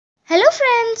Hello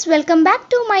friends, welcome back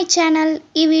to my channel.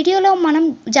 ఈ వీడియోలో మనం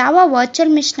జావా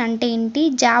వర్చువల్ మిషన్ అంటే ఏంటి,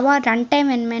 జావా రన్ టైమ్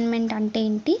ఎన్వైరన్మెంట్ అంటే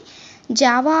ఏంటి,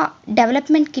 జావా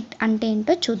డెవలప్మెంట్ కిట్ అంటే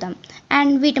ఏంటో చూద్దాం.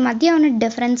 అండ్ వీటి మధ్య ఉన్న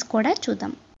డిఫరెన్స్ కూడా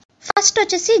చూద్దాం. ఫస్ట్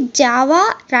వచ్చేసి జావా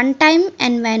రన్ టైమ్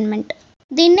ఎన్వైరన్మెంట్.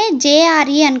 దీన్నే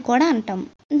JRE అని కూడా అంటాం.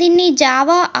 దీన్ని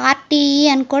జావా RTE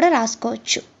అని కూడా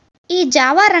రాసుకోవచ్చు. ఈ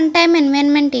జావా రన్ టైమ్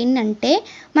ఎన్వైరన్మెంట్ ఏంటంటే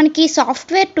మనకి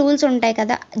సాఫ్ట్వేర్ టూల్స్ ఉంటాయి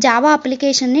కదా, జావా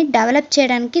అప్లికేషన్ని డెవలప్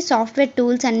చేయడానికి సాఫ్ట్వేర్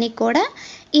టూల్స్ అన్నీ కూడా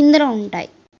ఇందులో ఉంటాయి.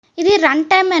 ఇది రన్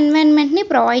టైమ్ ఎన్వైరన్మెంట్ని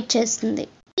ప్రొవైడ్ చేస్తుంది.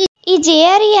 ఈ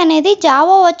JRE అనేది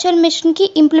జావా వర్చువల్ మిషన్కి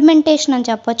ఇంప్లిమెంటేషన్ అని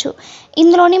చెప్పొచ్చు.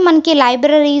 ఇందులోని మనకి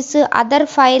లైబ్రరీస్, అదర్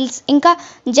ఫైల్స్, ఇంకా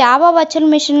జావా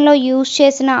వర్చువల్ మిషన్లో యూజ్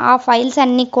చేసిన ఆ ఫైల్స్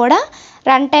అన్నీ కూడా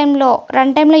రన్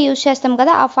టైంలో యూజ్ చేస్తాం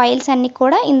కదా, ఆ ఫైల్స్ అన్నీ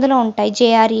కూడా ఇందులో ఉంటాయి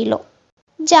JREలో.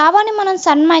 జావాని మనం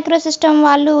సన్ మైక్రో సిస్టమ్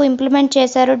వాళ్ళు ఇంప్లిమెంట్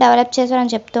చేశారు, డెవలప్ చేశారు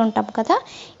అని చెప్తూ ఉంటాం కదా.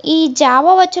 ఈ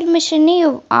జావా వర్చువల్ మిషన్ని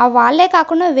వాళ్ళే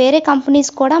కాకుండా వేరే కంపెనీస్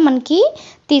కూడా మనకి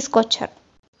తీసుకొచ్చారు.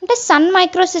 అంటే సన్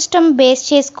మైక్రో సిస్టమ్ బేస్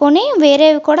చేసుకొని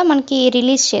వేరేవి కూడా మనకి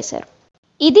రిలీజ్ చేశారు.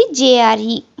 ఇది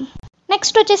JRE.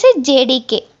 నెక్స్ట్ వచ్చేసి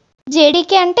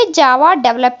JDK అంటే జావా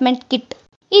డెవలప్మెంట్ కిట్.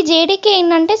 ఈ JDK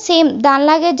ఏంటంటే సేమ్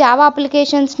దానిలాగే జావా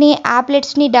అప్లికేషన్స్ని,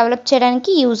 యాప్లెట్స్ని డెవలప్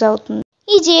చేయడానికి యూజ్ అవుతుంది.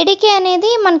 ఈ JDK అనేది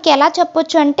మనకి ఎలా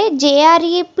చెప్పొచ్చు అంటే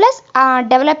JRE ప్లస్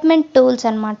డెవలప్మెంట్ టూల్స్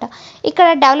అనమాట. ఇక్కడ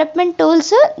development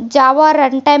tools Java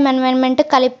run time environment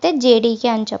కలిపితే JDK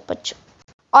అని చెప్పొచ్చు.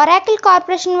 ఒరాకిల్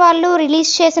కార్పొరేషన్ వాళ్ళు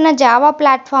రిలీజ్ చేసిన జావా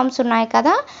ప్లాట్ఫామ్స్ ఉన్నాయి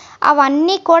కదా,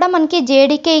 అవన్నీ కూడా మనకి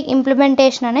JDK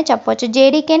ఇంప్లిమెంటేషన్ అనే చెప్పొచ్చు.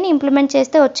 JDKని ఇంప్లిమెంట్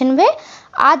చేస్తే వచ్చినవే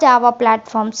ఆ జావా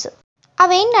ప్లాట్ఫామ్స్.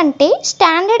 అవేంటంటే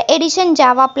standard edition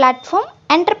Java platform,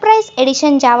 enterprise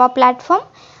edition Java platform,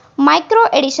 micro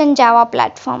edition Java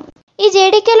platform. ఈ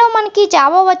JDKలో మనకి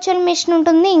జావా వర్చువల్ మిషన్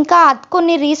ఉంటుంది, ఇంకా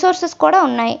కొన్ని రీసోర్సెస్ కూడా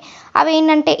ఉన్నాయి. అవి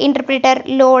ఏంటంటే ఇంటర్ప్రిటర్,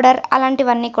 లోడర్,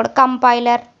 అలాంటివన్నీ కూడా,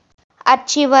 కంపైలర్,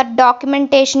 అర్చీవర్,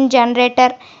 డాక్యుమెంటేషన్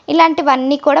జనరేటర్,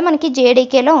 ఇలాంటివన్నీ కూడా మనకి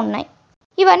JDKలో ఉన్నాయి.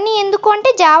 ఇవన్నీ ఎందుకు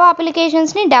అంటే జావా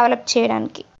అప్లికేషన్స్ని డెవలప్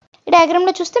చేయడానికి. ఈ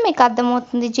డయాగ్రామ్లో చూస్తే మీకు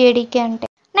అర్థమవుతుంది JDK అంటే.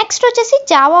 నెక్స్ట్ వచ్చేసి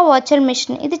జావా వర్చువల్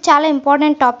మిషన్. ఇది చాలా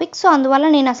ఇంపార్టెంట్ టాపిక్. సో అందువల్ల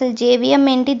నేను అసలు JVM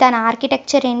ఏంటి, దాని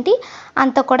ఆర్కిటెక్చర్ ఏంటి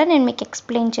అంతా కూడా నేను మీకు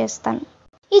ఎక్స్ప్లెయిన్ చేస్తాను.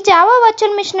 ఈ జావా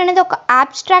వర్చువల్ మిషన్ అనేది ఒక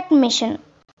అబ్స్ట్రాక్ట్ మిషన్.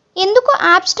 ఎందుకు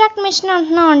అబ్స్ట్రాక్ట్ మిషన్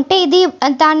అంటున్నాం అంటే ఇది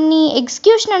దాన్ని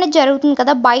ఎగ్జిక్యూషన్ అనేది జరుగుతుంది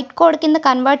కదా, బైట్ కోడ్ కింద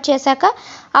కన్వర్ట్ చేశాక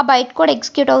ఆ బైట్ కోడ్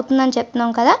ఎగ్జిక్యూట్ అవుతుందని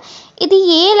చెప్తున్నాం కదా. ఇది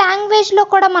ఏ లాంగ్వేజ్లో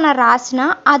కూడా మనం రాసినా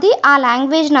అది ఆ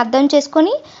లాంగ్వేజ్ని అర్థం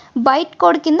చేసుకొని బైట్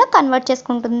కోడ్ కింద కన్వర్ట్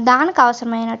చేసుకుంటుంది దానికి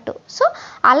అవసరమైనట్టు. సో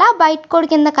అలా బైట్ కోడ్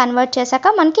కింద కన్వర్ట్ చేశాక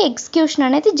మనకి ఎగ్జిక్యూషన్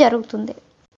అనేది జరుగుతుంది.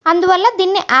 అందువల్ల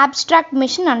దీన్ని అబ్స్ట్రాక్ట్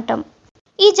మిషన్ అంటాం.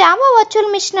 ఈ జావా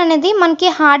వర్చువల్ మిషన్ అనేది మనకి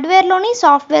హార్డ్వేర్లోని,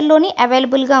 సాఫ్ట్వేర్లోని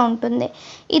అవైలబుల్గా ఉంటుంది.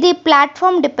 ఇది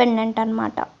ప్లాట్ఫామ్ డిపెండెంట్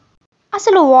అనమాట.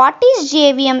 అసలు వాట్ ఈజ్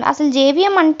JVM, అసలు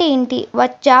JVM అంటే ఏంటి,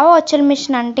 జావా వర్చువల్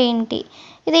మిషన్ అంటే ఏంటి,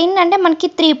 ఇది ఏంటంటే మనకి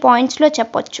 3 పాయింట్స్లో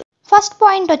చెప్పొచ్చు. ఫస్ట్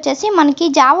పాయింట్ వచ్చేసి మనకి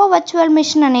జావా వర్చువల్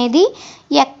మిషన్ అనేది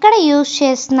ఎక్కడ యూజ్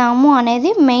చేస్తున్నాము అనేది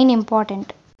మెయిన్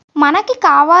ఇంపార్టెంట్. మనకి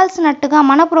కావాల్సినట్టుగా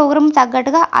మన ప్రోగ్రామ్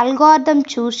తగ్గట్టుగా అల్గోరిథం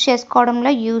చూస్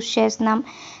చేసుకోవడంలో యూజ్ చేస్తున్నాం.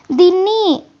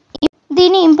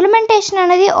 దీని ఇంప్లిమెంటేషన్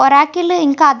అనేది ఒరాకిల్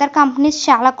ఇంకా అదర్ కంపెనీస్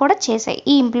చాలా కూడా చేశాయి.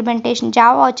 ఈ implementation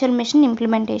Java virtual machine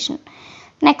implementation.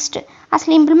 Next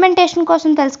అసలు ఇంప్లిమెంటేషన్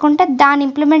కోసం తెలుసుకుంటే దాని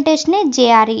ఇంప్లిమెంటేషనే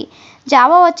JRE.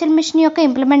 జావా వర్చువల్ మిషన్ యొక్క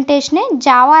ఇంప్లిమెంటేషనే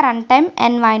జావా రన్ టైమ్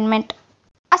ఎన్వైరన్మెంట్.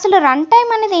 అసలు రన్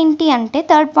టైమ్ అనేది ఏంటి అంటే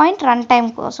థర్డ్ పాయింట్, రన్ టైమ్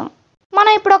కోసం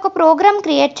మనం ఇప్పుడు ఒక ప్రోగ్రామ్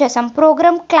క్రియేట్ చేసాం.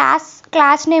 ప్రోగ్రామ్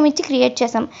క్లాస్ నేమ్ ఇచ్చి క్రియేట్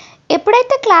చేసాం.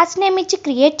 ఎప్పుడైతే క్లాస్ నేమ్ ఇచ్చి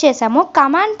క్రియేట్ చేసామో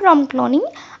కమాండ్ ప్రాంప్ట్లోని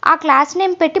ఆ క్లాస్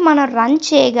నేమ్ పెట్టి మనం రన్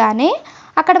చేయగానే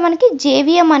అక్కడ మనకి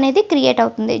JVM అనేది క్రియేట్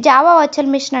అవుతుంది, జావా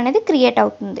వర్చువల్ మిషన్ అనేది క్రియేట్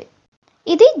అవుతుంది.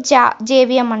 ఇది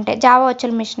JVM అంటే జావా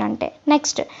వర్చువల్ మిషన్ అంటే.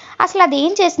 నెక్స్ట్ అసలు అది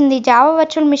ఏం చేస్తుంది, జావా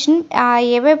వర్చువల్ మిషన్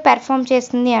ఏవేవి పెర్ఫామ్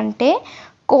చేస్తుంది అంటే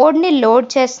కోడ్ని లోడ్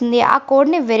చేస్తుంది, ఆ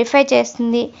కోడ్ని వెరిఫై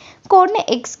చేస్తుంది, కోడ్ని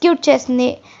ఎగ్జిక్యూట్ చేస్తుంది,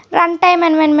 రన్ టైమ్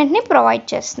ఎన్వైరన్మెంట్ని ప్రొవైడ్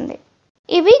చేస్తుంది.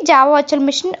 ఇవి జావా వర్చువల్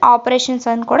మిషన్ ఆపరేషన్స్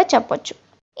అని కూడా చెప్పొచ్చు.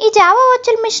 ఈ జావా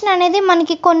వర్చువల్ మిషన్ అనేది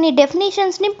మనకి కొన్ని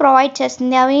డెఫినేషన్స్ని ప్రొవైడ్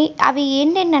చేస్తుంది. అవి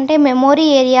ఏంటంటే memory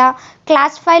area,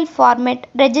 class file format,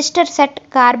 register set,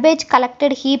 garbage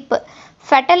collected heap,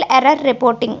 fatal error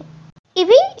reporting.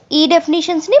 ఇవి ఈ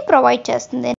డెఫినేషన్స్ని ప్రొవైడ్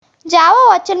చేస్తుంది. Java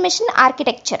virtual machine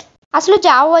architecture. అసలు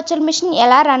జావా వర్చువల్ మిషన్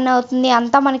ఎలా రన్ అవుతుంది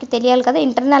అంతా మనకి తెలియాలి కదా.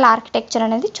 ఇంటర్నల్ ఆర్కిటెక్చర్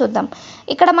అనేది చూద్దాం.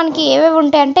 ఇక్కడ మనకి ఏవేవి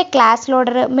ఉంటాయంటే class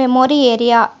loader, memory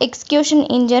area, execution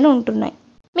engine ఉంటున్నాయి.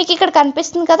 మీకు ఇక్కడ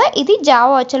కనిపిస్తుంది కదా, ఇది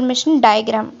Java virtual machine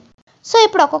diagram. So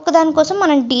ఇప్పుడు ఒక్కొక్క దానికోసం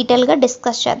మనం డీటెయిల్గా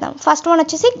డిస్కస్ చేద్దాం. ఫస్ట్ వన్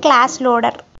వచ్చేసి క్లాస్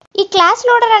లోడర్. ఈ క్లాస్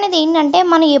లోడర్ అనేది ఏంటంటే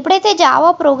మనం ఎప్పుడైతే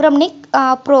జావా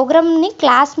ప్రోగ్రామ్ని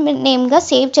క్లాస్ నేమ్గా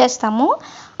సేవ్ చేస్తామో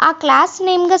ఆ క్లాస్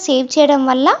నేమ్గా సేవ్ చేయడం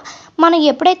వల్ల మనం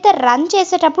ఎప్పుడైతే రన్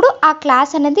చేసేటప్పుడు ఆ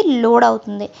క్లాస్ అనేది లోడ్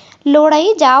అవుతుంది. లోడ్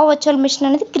అయ్యి జావా వర్చువల్ మిషన్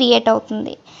అనేది క్రియేట్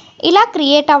అవుతుంది. ఇలా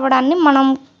క్రియేట్ అవ్వడాన్ని మనం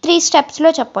 3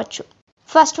 స్టెప్స్లో చెప్పొచ్చు.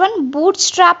 First one boot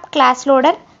strap class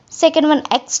loader, second one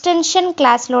extension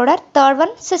class loader, third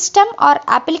one system or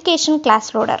application class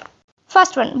loader.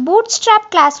 First one boot strap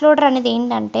class loader అనేది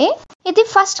ఏంటంటే ఇది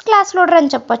ఫస్ట్ క్లాస్ లోడర్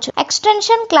అని చెప్పొచ్చు.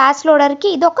 ఎక్స్టెన్షన్ క్లాస్ లోడర్కి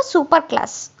ఇది ఒక సూపర్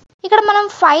క్లాస్. ఇక్కడ మనం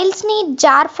ఫైల్స్ని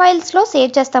jar ఫైల్స్లో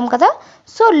save చేస్తాం కదా,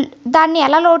 సో దాన్ని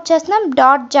ఎలా లోడ్ చేస్తున్నాం,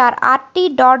 .jar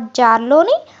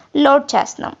RT.jarలోని లోడ్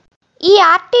చేస్తున్నాం. ఈ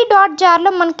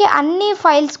RT.jarలో మనకి అన్ని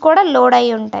ఫైల్స్ కూడా లోడ్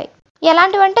అయి ఉంటాయి.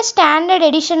 ఎలాంటివంటే స్టాండర్డ్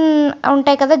ఎడిషన్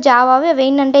ఉంటాయి కదా జావావి, అవి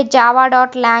ఏంటంటే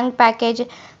java.lang package,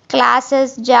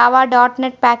 classes,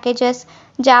 java.net packages,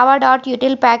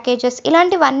 java.util packages,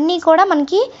 ఇలాంటివన్నీ కూడా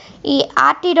మనకి ఈ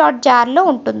RT.jarలో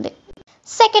ఉంటుంది.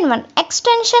 Second one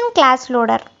extension class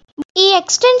loader. ఈ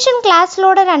ఎక్స్టెన్షన్ క్లాస్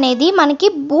లోడర్ అనేది మనకి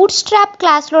బూట్ స్ట్రాప్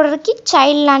క్లాస్ లోడర్కి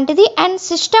చైల్డ్ లాంటిది అండ్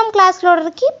సిస్టమ్ క్లాస్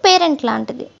లోడర్కి పేరెంట్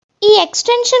లాంటిది. ఈ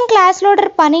ఎక్స్టెన్షన్ క్లాస్ లోడర్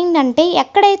పని ఏంటంటే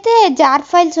ఎక్కడైతే జార్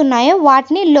ఫైల్స్ ఉన్నాయో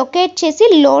వాటిని లొకేట్ చేసి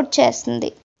లోడ్ చేస్తుంది.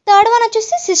 థర్డ్ వన్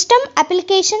వచ్చేసి సిస్టమ్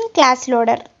అప్లికేషన్ క్లాస్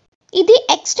లోడర్. ఇది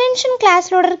ఎక్స్టెన్షన్ క్లాస్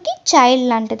లోడర్కి చైల్డ్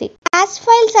లాంటిది. క్లాస్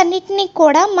ఫైల్స్ అన్నిటినీ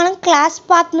కూడా మనం క్లాస్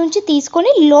పాత్ నుంచి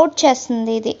తీసుకొని లోడ్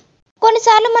చేస్తుంది. ఇది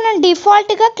కొన్నిసార్లు మనం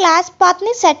డిఫాల్ట్గా క్లాస్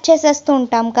పాత్ని సెట్ చేసేస్తూ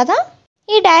ఉంటాం కదా,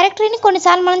 ఈ డైరెక్టరీని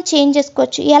కొన్నిసార్లు మనం చేంజ్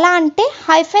చేసుకోవచ్చు. ఎలా అంటే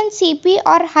 -cp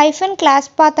ఆర్ -class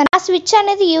path ఆ స్విచ్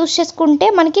అనేది యూజ్ చేసుకుంటే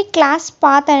మనకి క్లాస్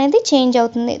పాత్ అనేది చేంజ్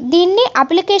అవుతుంది. దీన్ని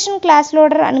అప్లికేషన్ క్లాస్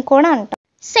లోడర్ అని కూడా అంటాం.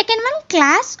 Second one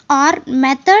class are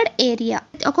method area.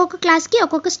 ఒక్కొక్క క్లాస్కి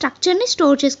ఒక్కొక్క స్ట్రక్చర్ని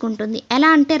స్టోర్ చేసుకుంటుంది. ఎలా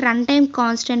అంటే run time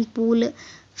constant pool,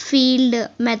 field,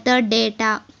 method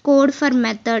data, code for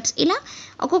methods, ఇలా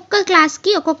ఒక్కొక్క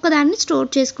క్లాస్కి ఒక్కొక్క దాన్ని స్టోర్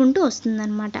చేసుకుంటూ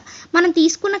వస్తుందన్నమాట. మనం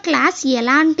తీసుకున్న క్లాస్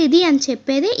ఎలాంటిది అని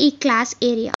చెప్పేది ఈ క్లాస్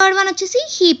ఏరియా. థర్డ్ వన్ వచ్చేసి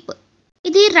హీప్.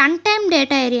 ఇది రన్ టైమ్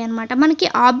డేటా ఏరియా అనమాట. మనకి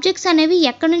ఆబ్జెక్ట్స్ అనేవి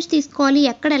ఎక్కడి నుంచి తీసుకోవాలి,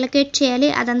 ఎక్కడ ఎలకేట్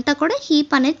చేయాలి, అదంతా కూడా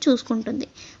హీప్ అనేది చూసుకుంటుంది.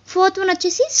 ఫోర్త్ వన్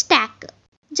వచ్చేసి స్టాక్.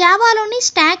 జావాలోని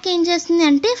స్టాక్ ఏం చేస్తుంది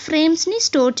అంటే ఫ్రేమ్స్ని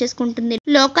స్టోర్ చేసుకుంటుంది.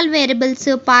 లోకల్ వేరియబుల్స్,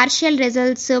 పార్షియల్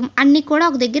రిజల్ట్స్ అన్నీ కూడా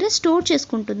ఒక దగ్గర స్టోర్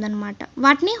చేసుకుంటుంది అనమాట.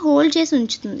 వాటిని హోల్డ్ చేసి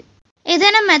ఉంచుతుంది.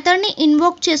 ఏదైనా మెథడ్ని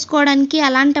ఇన్వోక్ చేసుకోవడానికి,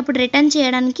 అలాంటప్పుడు రిటర్న్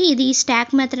చేయడానికి ఇది ఈ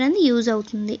స్టాక్ మెథడ్ అనేది యూజ్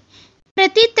అవుతుంది.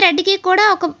 ప్రతి థ్రెడ్కి కూడా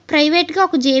ఒక ప్రైవేట్గా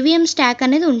ఒక JVM స్టాక్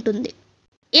అనేది ఉంటుంది.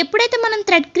 ఎప్పుడైతే మనం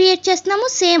థ్రెడ్ క్రియేట్ చేస్తున్నామో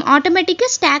సేమ్ ఆటోమేటిక్గా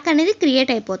స్టాక్ అనేది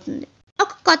క్రియేట్ అయిపోతుంది.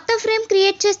 ఒక కొత్త ఫ్రేమ్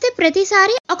క్రియేట్ చేస్తే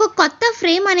ప్రతిసారి ఒక కొత్త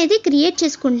ఫ్రేమ్ అనేది క్రియేట్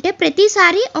చేసుకుంటే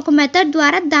ప్రతిసారి ఒక మెథడ్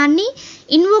ద్వారా దాన్ని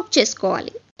ఇన్వోక్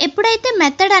చేసుకోవాలి. ఎప్పుడైతే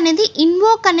మెథడ్ అనేది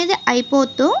ఇన్వోక్ అనేది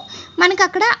అయిపోతుందో మనకి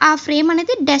అక్కడ ఆ ఫ్రేమ్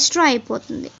అనేది డెస్ట్రాయ్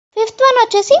అయిపోతుంది. ఫిఫ్త్ వన్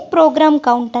వచ్చేసి ప్రోగ్రామ్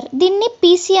కౌంటర్. దీన్ని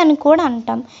PC అని కూడా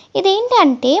అంటాం.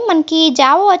 ఇదేంటంటే మనకి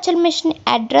జావా వర్చువల్ మెషిన్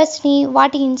అడ్రస్ని,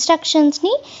 వాటి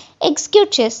ఇన్స్ట్రక్షన్స్ని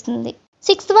ఎగ్జిక్యూట్ చేస్తుంది.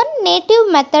 Sixth one native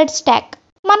method stock.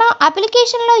 మన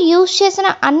అప్లికేషన్లో యూజ్ చేసిన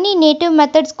అన్ని నేటివ్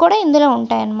మెథడ్స్ కూడా ఇందులో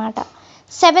ఉంటాయన్నమాట.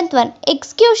 Seventh one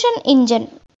execution engine.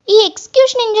 ఈ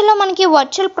ఎగ్జిక్యూషన్ ఇంజిన్లో మనకి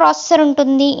వర్చువల్ ప్రాసెసర్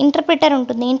ఉంటుంది, ఇంటర్ప్రిటర్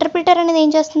ఉంటుంది. ఇంటర్ప్రిటర్ అనేది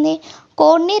ఏం చేస్తుంది,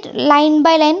 కోడ్ని లైన్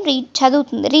బై లైన్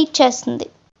రీడ్ చేస్తుంది.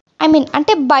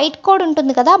 అంటే బైట్ కోడ్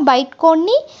ఉంటుంది కదా, బైట్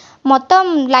కోడ్ని మొత్తం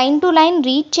లైన్ టు లైన్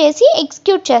రీడ్ చేసి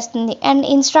ఎగ్జిక్యూట్ చేస్తుంది అండ్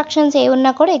ఇన్స్ట్రక్షన్స్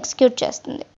ఏమున్నా కూడా ఎగ్జిక్యూట్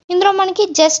చేస్తుంది. ఇందులో మనకి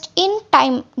just in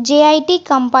time JIT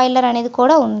compiler అనేది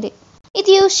కూడా ఉంది.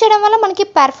 ఇది యూజ్ చేయడం వల్ల మనకి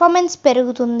పెర్ఫార్మెన్స్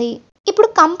పెరుగుతుంది. ఇప్పుడు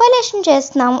కంపైలేషన్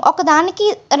చేస్తున్నాం, ఒకదానికి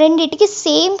రెండిటికి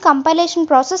సేమ్ కంపైలేషన్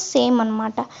ప్రాసెస్ సేమ్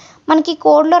అనమాట. మనకి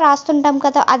కోడ్లో రాస్తుంటాం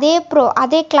కదా,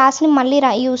 అదే క్లాస్ని మళ్ళీ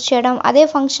యూజ్ చేయడం, అదే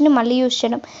ఫంక్షన్ని మళ్ళీ యూజ్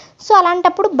చేయడం. సో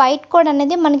అలాంటప్పుడు బైట్ కోడ్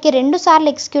అనేది మనకి 2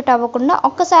 సార్లు ఎగ్జిక్యూట్ అవ్వకుండా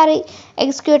ఒక్కసారి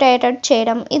ఎగ్జిక్యూట్ అయ్యేటట్టు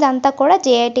చేయడం, ఇదంతా కూడా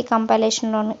JIT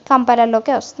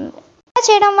కంపైలర్లోకే వస్తుంది. ఇలా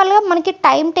చేయడం వల్ల మనకి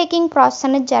టైం టేకింగ్ ప్రాసెస్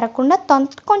అనేది జరగకుండా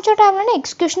కొంచెం టైంలోనే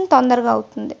ఎగ్జిక్యూషన్ తొందరగా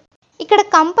అవుతుంది. ఇక్కడ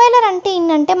కంపైలర్ అంటే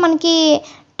ఏంటంటే మనకి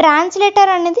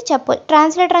ట్రాన్స్లేటర్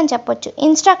అని చెప్పొచ్చు.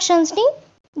 ఇన్స్ట్రక్షన్స్ని,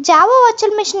 జావా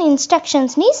వర్చువల్ మెషిన్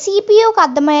ఇన్స్ట్రక్షన్స్ని CPUకి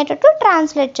అర్థమయ్యేటట్టు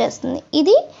ట్రాన్స్లేట్ చేస్తుంది.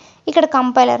 ఇది ఇక్కడ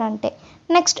కంపైలర్ అంటే.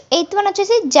 నెక్స్ట్ 8th వన్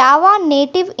వచ్చేసి జావా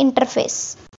నేటివ్ ఇంటర్ఫేస్.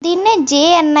 దీన్నే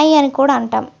JNI అని కూడా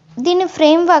అంటాం. దీని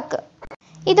ఫ్రేమ్వర్క్,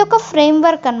 ఇది ఒక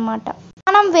ఫ్రేమ్వర్క్ అనమాట.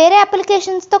 మనం వేరే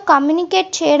అప్లికేషన్స్తో కమ్యూనికేట్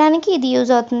చేయడానికి ఇది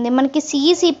యూజ్ అవుతుంది. మనకి C++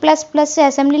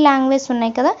 అసెంబ్లీ లాంగ్వేజ్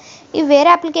ఉన్నాయి కదా, ఇవి వేరే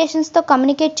అప్లికేషన్స్తో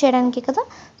కమ్యూనికేట్ చేయడానికి కదా,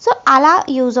 సో అలా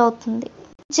యూజ్ అవుతుంది.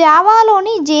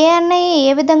 జావాలోని JNI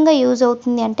ఏ విధంగా యూజ్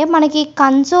అవుతుంది అంటే మనకి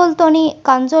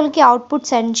కన్సోల్కి అవుట్పుట్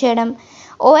సెండ్ చేయడం,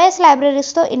 OS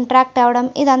లైబ్రరీస్తో ఇంటరాక్ట్ అవ్వడం,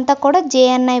 ఇదంతా కూడా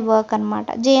JNI వర్క్ అనమాట.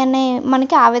 JNI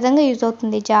మనకి ఆ విధంగా యూజ్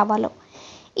అవుతుంది జావాలో.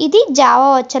 ఇది Java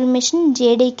virtual machine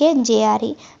JDK JRE.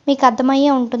 మీకు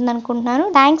అర్థమయ్యే ఉంటుంది అనుకుంటున్నాను.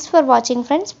 Thanks for watching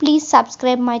friends. Please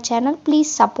subscribe my channel. Please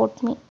support me.